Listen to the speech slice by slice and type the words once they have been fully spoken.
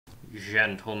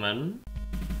gentlemen.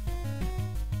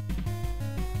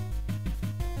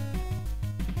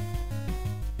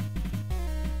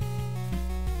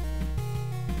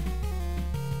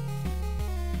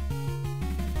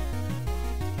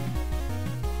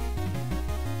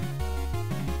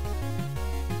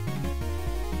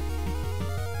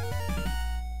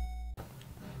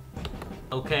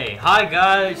 Okay, hi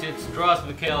guys, it's Dross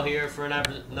McHale here for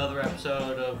another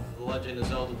episode of The Legend of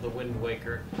Zelda The Wind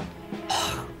Waker.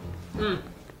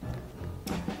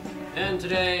 And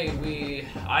today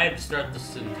I had to start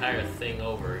this entire thing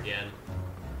over again.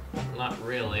 Not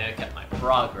really, I kept my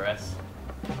progress.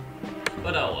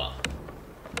 But oh well.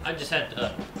 I just had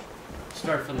to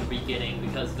start from the beginning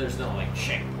because there's no like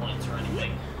checkpoints or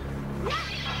anything.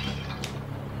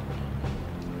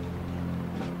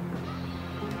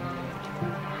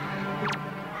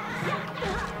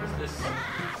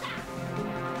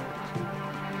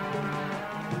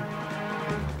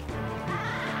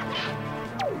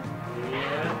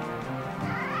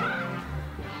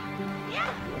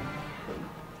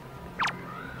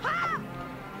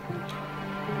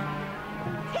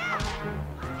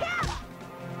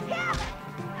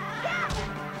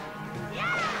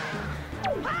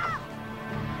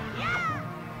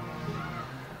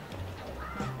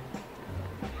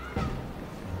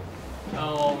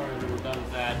 Oh, we're done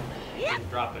with that. Didn't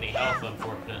drop any health,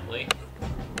 unfortunately.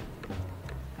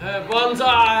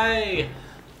 Bonsai!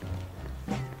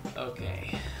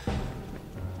 Okay.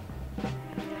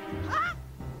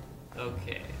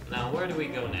 Okay, now where do we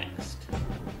go next?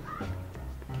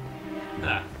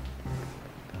 Let's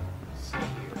see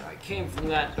here. I came from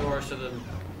that door, so the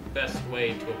best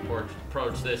way to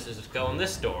approach this is to go in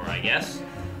this door, I guess.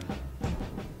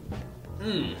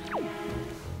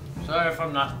 Sorry if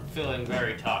I'm not feeling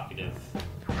very talkative.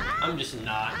 I'm just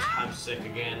not. I'm sick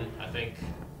again, I think.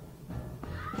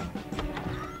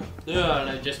 And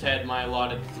I just had my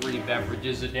allotted 3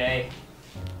 beverages a day.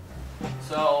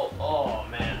 So, oh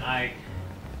man, I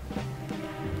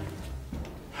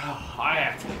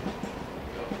have to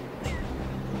go.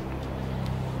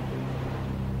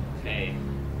 Okay.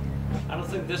 I don't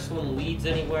think this one leads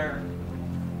anywhere.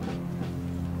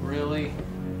 Really?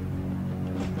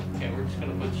 Okay, we're just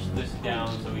gonna put this down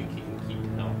so we can keep.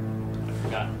 No, I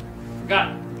forgot.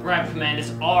 Grab command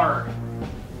is R.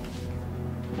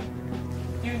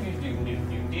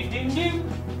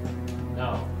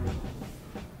 No.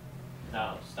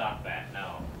 No, stop that.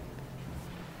 No.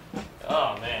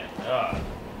 Oh man. Oh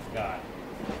God.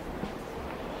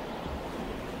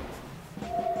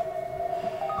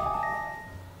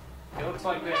 It looks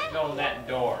like we have to go in that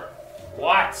door.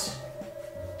 What?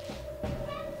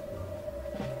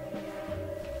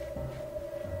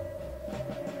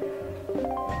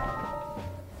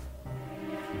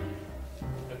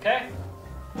 Okay,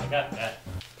 I got that.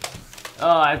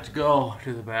 Oh, I have to go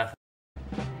to the bathroom.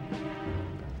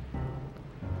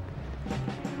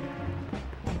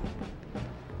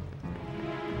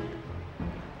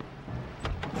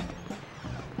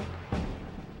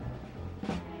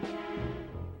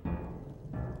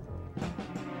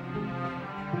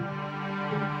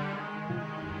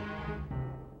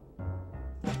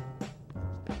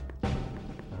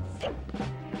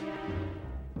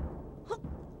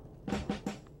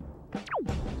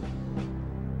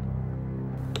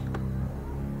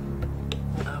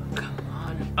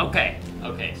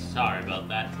 Okay, sorry about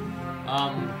that.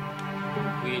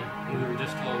 We were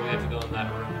just told we have to go in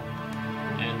that room,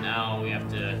 and now we have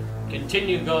to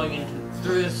continue going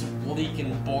through this bleak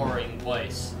and boring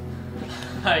place.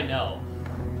 I know.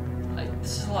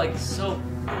 This is like so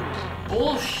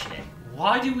bullshit.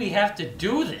 Why do we have to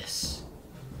do this?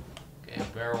 Okay,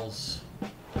 barrels.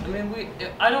 I mean,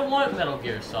 I don't want Metal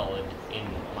Gear Solid in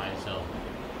my Zelda.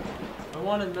 If I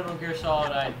wanted Metal Gear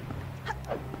Solid,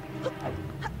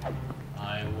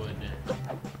 I would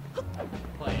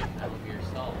play Metal Gear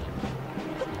Solid.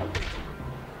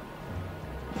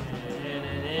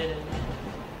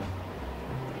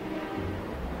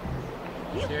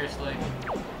 Seriously?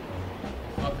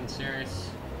 Fucking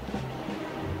serious?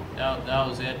 That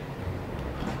was it?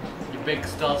 Your big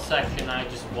stealth section, I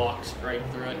just walked straight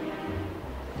through it.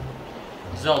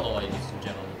 Zelda, ladies and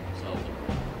gentlemen. Zelda.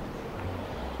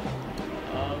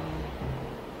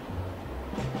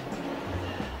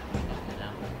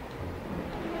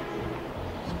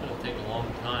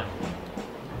 Time.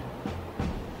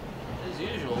 As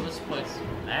usual, this place is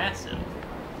massive.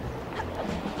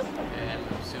 Okay, I'm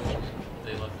assuming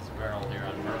they left this barrel here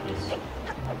on purpose.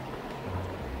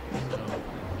 So,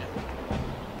 yeah.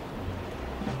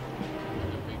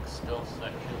 A big stealth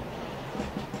section.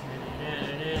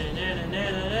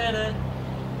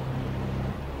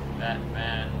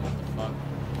 fuck?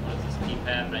 Why does this keep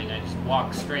happening? I just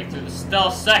walk straight through the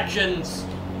stealth sections!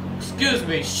 Excuse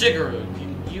me, Shigeru,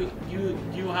 you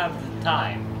have the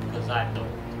time, because I don't.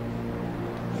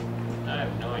 I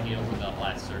have no idea where that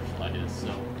last searchlight is, so...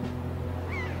 Fuck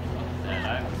that,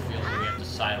 I have a feeling we have to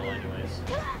sidle anyways.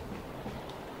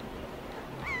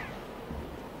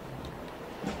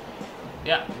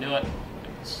 Yeah, knew it.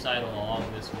 Sidle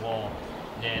along this wall.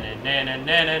 Nana, nana,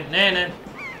 nana, nana.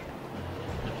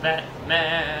 The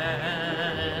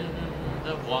Batman.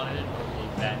 The one and only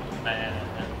Batman.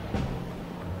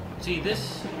 See,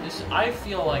 this, I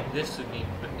feel like this would be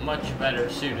much better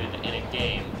suited in a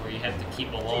game where you have to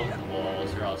keep along the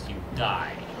walls or else you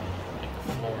die. Like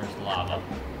the floor is lava.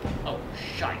 Oh,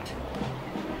 shite.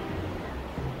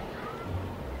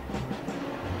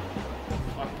 What the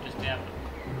fuck just happened?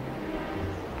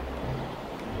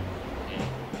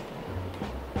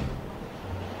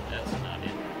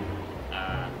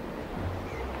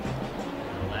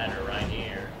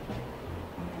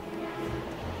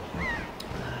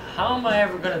 How am I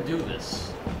ever gonna do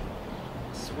this?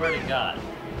 I swear to God.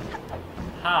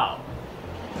 How?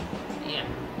 Yeah.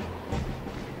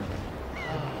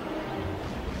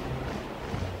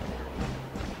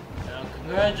 Well,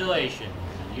 congratulations.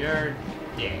 You're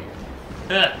dead.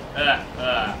 Fuck,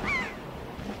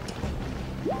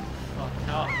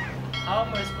 how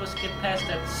am I supposed to get past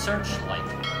that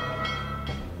searchlight?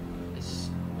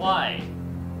 Why?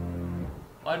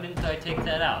 Why didn't I take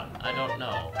that out? I don't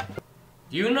know.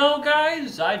 Do you know,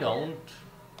 guys? I don't.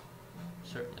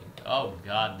 Certainly. Oh,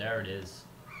 God, there it is.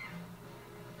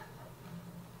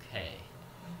 Okay.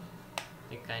 I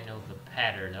think I know the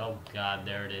pattern. Oh, God,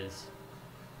 there it is.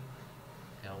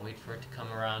 Okay, I'll wait for it to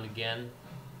come around again.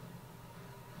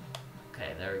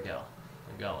 Okay, there we go.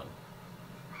 We're going.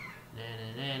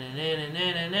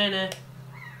 Na-na-na-na-na-na-na-na-na.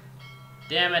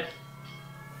 Damn it.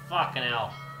 Fucking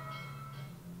hell.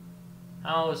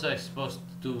 How was I supposed to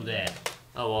do that?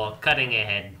 Oh well, cutting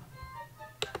ahead.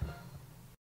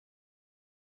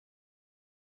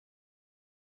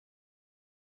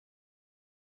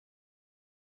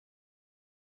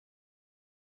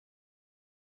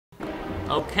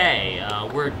 Okay,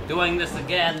 we're doing this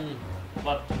again,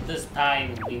 but this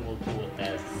time we will do it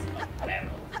as a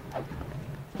barrel.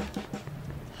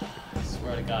 I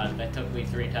swear to God, that took me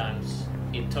 3 times.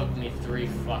 It took me 3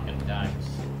 fucking times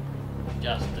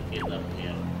just to get up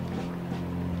here.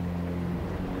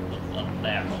 A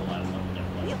barrel, I wonder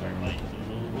what we're going to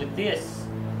do with this.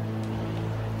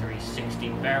 360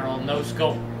 barrel, no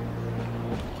scope.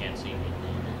 Can't see me.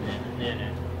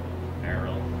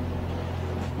 Barrel.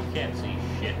 Can't see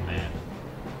shit, man.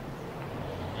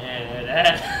 And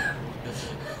that.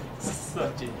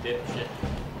 Such a dipshit.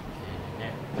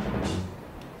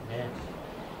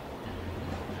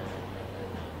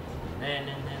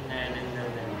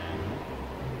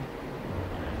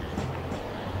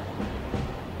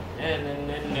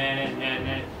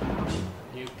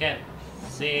 You can't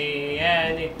see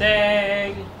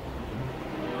anything.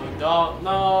 You don't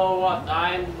know what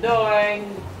I'm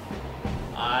doing.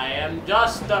 I am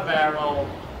just a barrel.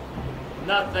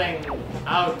 Nothing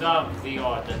out of the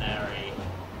ordinary.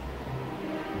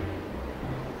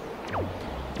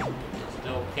 Is it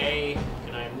okay?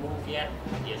 Can I move yet?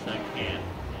 Yes, I can.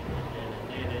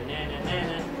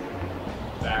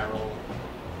 Barrel.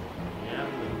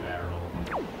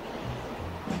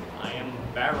 I am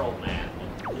Barrel Man,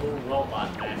 the new robot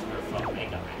master from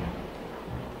Mega Man.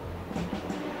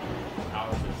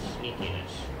 Powers of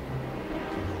sneakiness.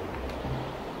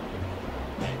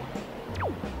 Okay.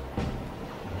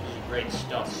 This is a great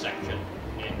stealth section.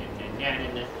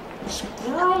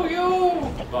 Screw you!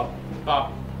 Bop,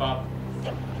 bop, bop.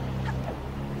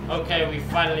 Okay, we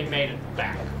finally made it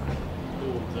back to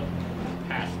the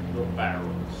past the barrels.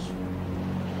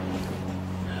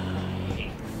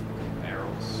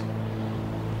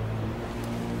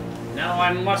 Now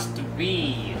I must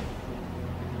become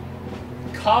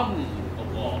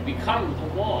the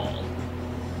wall.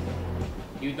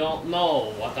 You don't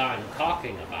know what I'm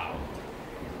talking about.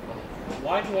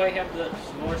 Why do I have the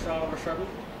voice all of a sudden?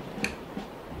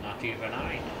 Not even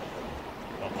I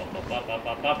know.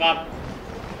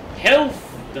 Health!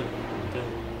 Dun, dun,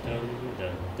 dun, dun,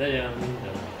 dun, dun,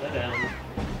 dun, dun.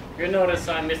 You notice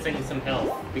I'm missing some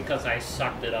health because I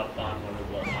sucked it up on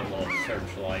the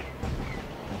searchlight.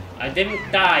 I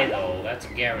didn't die though, that's a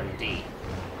guarantee.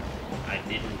 I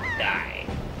didn't die.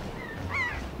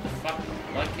 The fuck?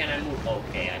 Why can't I move?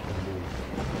 Okay, I can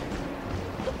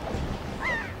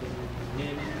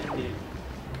move.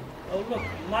 Oh look,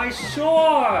 my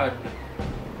sword!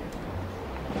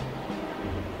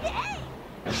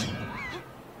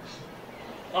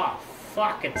 Oh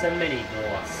fuck, it's a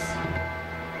mini-boss.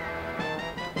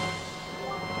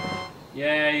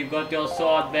 Yeah, you got your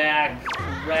sword back.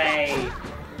 Hooray.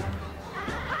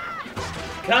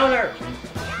 Counter!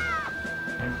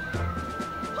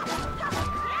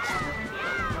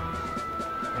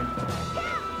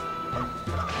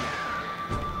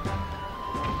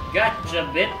 Gotcha,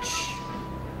 bitch!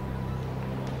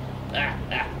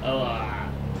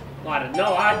 What,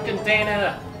 no hot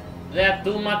container? Is that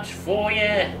too much for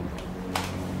you?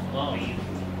 Oh, you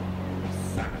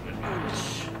son of a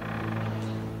bitch.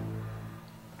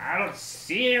 I'll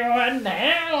see you in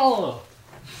hell!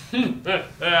 I'm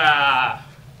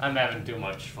having too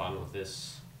much fun with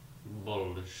this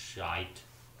bullshit.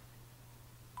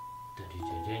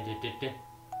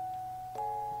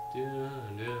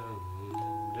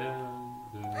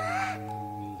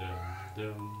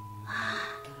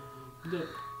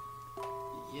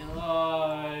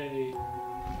 Yay!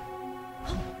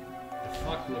 The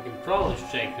fuck, my controller's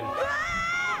shaking.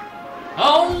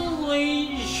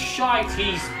 Holy shite,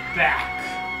 he's back!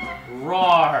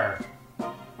 Roar!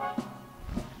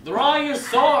 Draw your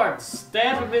sword!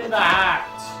 Stab him in the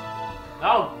heart!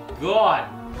 Oh god!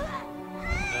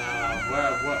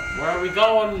 Where are we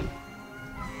going?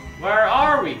 Where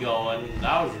are we going?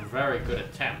 That was a very good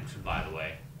attempt, by the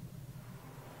way.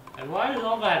 And why is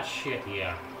all that shit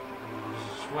here? I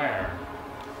swear.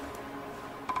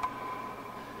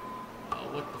 Oh,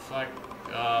 what the fuck?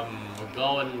 We're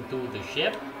going to the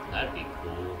ship? That'd be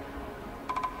cool.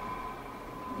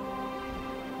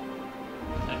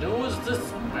 And who is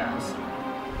this bastard?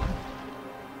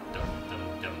 Dum dum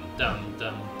dum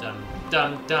dum dum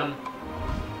dum dum.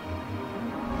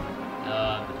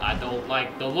 I don't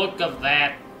like the look of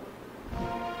that.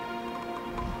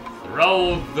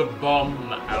 Throw the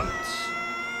bomb out.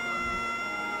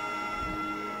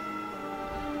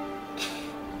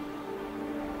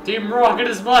 Team Rocket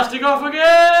is blasting off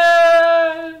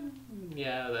again!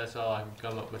 Yeah, that's all I can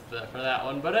come up with for that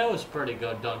one, but it was pretty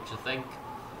good, don't you think?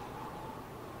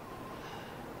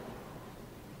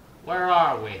 Where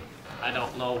are we? I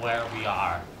don't know where we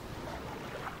are.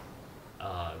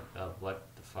 What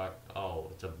the fuck? Oh,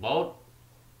 it's a boat?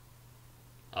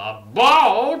 A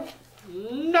boat?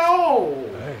 No!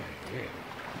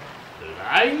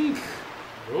 Lank?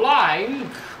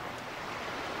 Lank?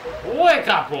 Wake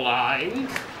up, Lank!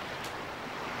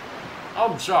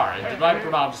 I'm sorry, did I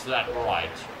pronounce that right?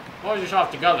 Pull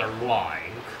yourself together,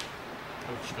 Lank.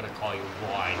 I'm just gonna call you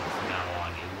Lank from now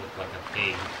on. You look like a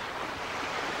pig.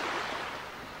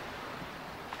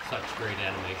 Such great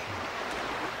animation.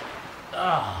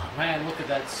 Oh, man, look at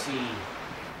that sea.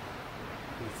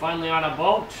 We're finally on a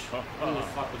boat? Who the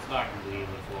fuck was that gonna be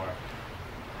before?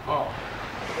 Oh.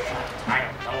 I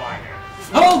don't know either.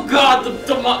 Oh god, the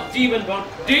demon boat!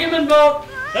 Demon boat!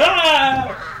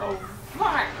 Ah! Oh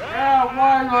fuck!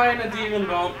 Why am I in a demon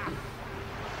boat?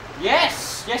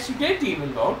 Yes! Yes, you did,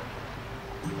 demon boat.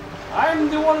 I'm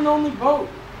the one and only boat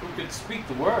who can speak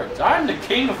the words. I'm the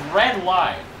king of red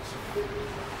lions.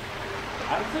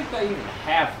 I don't think they even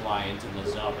have lions in the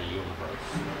Zelda universe.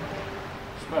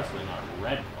 Especially not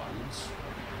red ones.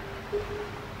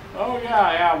 Oh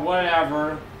yeah,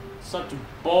 whatever. Such a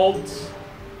bolt.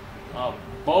 A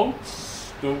boat?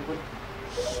 Stupid.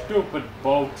 Stupid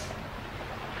boat.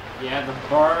 Yeah, the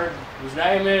bird. His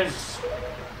name is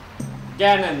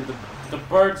Ganon. The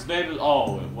bird's name is...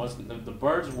 Oh, it wasn't... The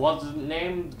bird's wasn't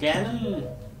named Ganon?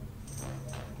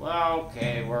 Well,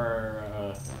 okay,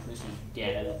 this is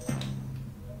Ganon.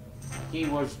 He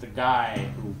was the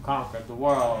guy who conquered the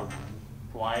world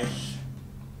twice.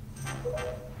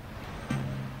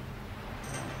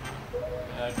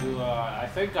 I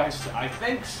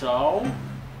think so.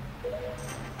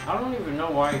 I don't even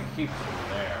know why he keeps them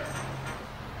there.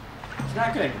 He's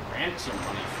not getting ransom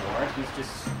money for it. He's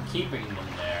just keeping them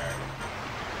there.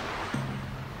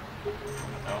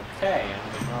 Okay, and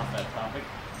getting off that topic.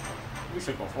 We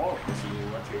should go forward to see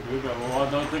what you do.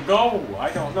 To go.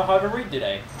 I don't know how to read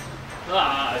today.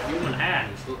 Human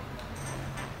hands. The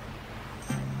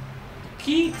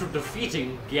key to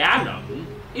defeating Ganon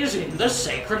is in the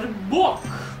sacred book.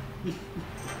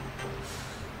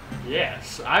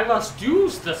 Yes, I must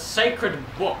use the sacred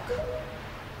book.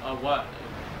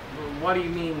 What do you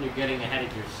mean you're getting ahead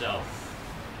of yourself?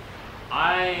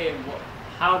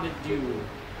 How did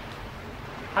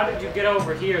you get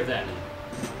over here then?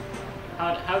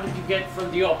 How did you get from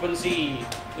the open sea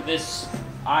to this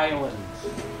island?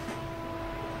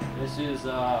 This is,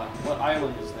 what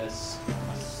island is this?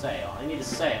 A sail. I need a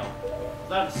sail.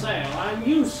 Without a sail, I'm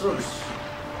useless.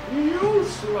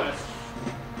 Useless.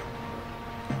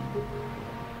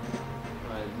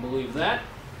 I believe that.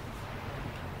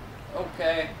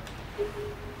 Okay.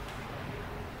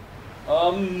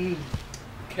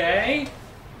 Okay.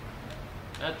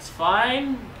 That's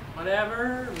fine.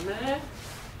 Whatever. Meh.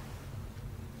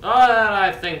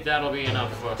 I think that'll be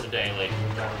enough for today, ladies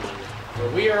and gentlemen. For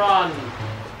we are on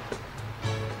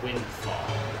Windfall.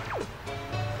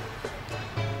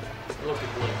 Look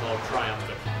at Windfall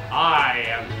triumphant. I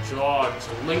am George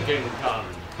Lincolnton,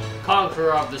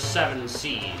 conqueror of the 7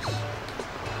 seas.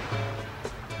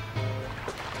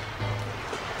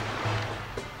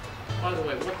 By the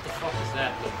way, what the fuck is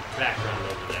that in the background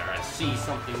over there? I see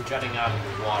something jutting out of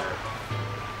the water.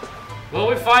 Will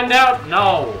we find out?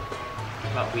 No.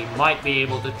 But we might be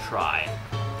able to try.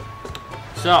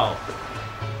 So,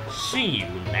 see you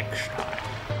next time.